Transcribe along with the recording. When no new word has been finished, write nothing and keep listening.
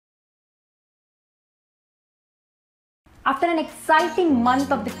After an exciting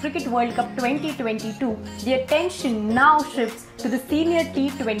month of the Cricket World Cup 2022, the attention now shifts to the Senior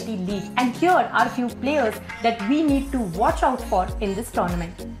T20 League. And here are a few players that we need to watch out for in this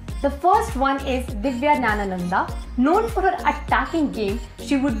tournament. The first one is Divya Nanananda. Known for her attacking game,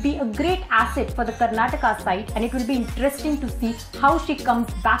 she would be a great asset for the Karnataka side, and it will be interesting to see how she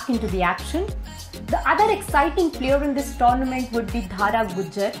comes back into the action. The other exciting player in this tournament would be Dhara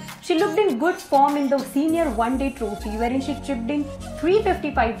Gujjar. She looked in good form in the Senior One-Day Trophy, wherein she chipped in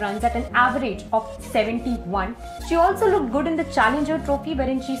 355 runs at an average of 71. She also looked good in the Challenger Trophy,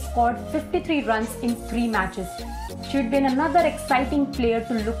 wherein she scored 53 runs in 3 matches. She would be another exciting player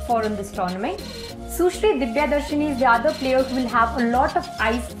to look for in this tournament. Sushri Divyadarshini is the other player who will have a lot of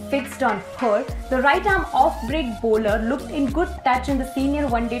eyes fixed on her. The right arm off-break bowler looked in good touch in the Senior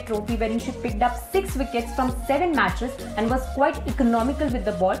One-Day Trophy, wherein she picked up 6 wickets from 7 matches and was quite economical with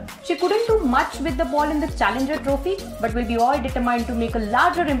the ball. She couldn't do much with the ball in the Challenger Trophy, but will be all determined to make a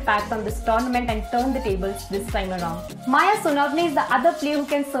larger impact on this tournament and turn the tables this time around. Maya Sonavne is the other player who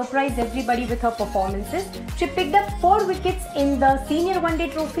can surprise everybody with her performances. She picked up 4 wickets in the Senior One-Day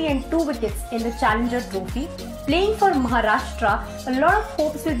Trophy and 2 wickets in the Challenger Trophy. Playing for Maharashtra, a lot of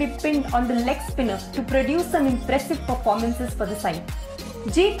hopes will be pinned on the leg spinner to produce some impressive performances for the side.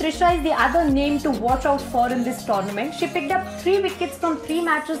 G. Trisha is the other name to watch out for in this tournament. She picked up 3 wickets from 3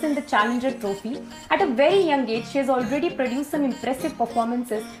 matches in the Challenger Trophy. At a very young age, she has already produced some impressive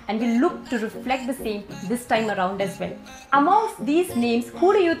performances and will look to reflect the same this time around as well. Amongst these names,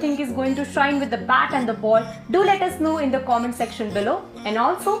 who do you think is going to shine with the bat and the ball? Do let us know in the comment section below. And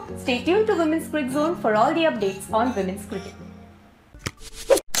also, stay tuned to Women's Cricket Zone for all the updates on women's cricket.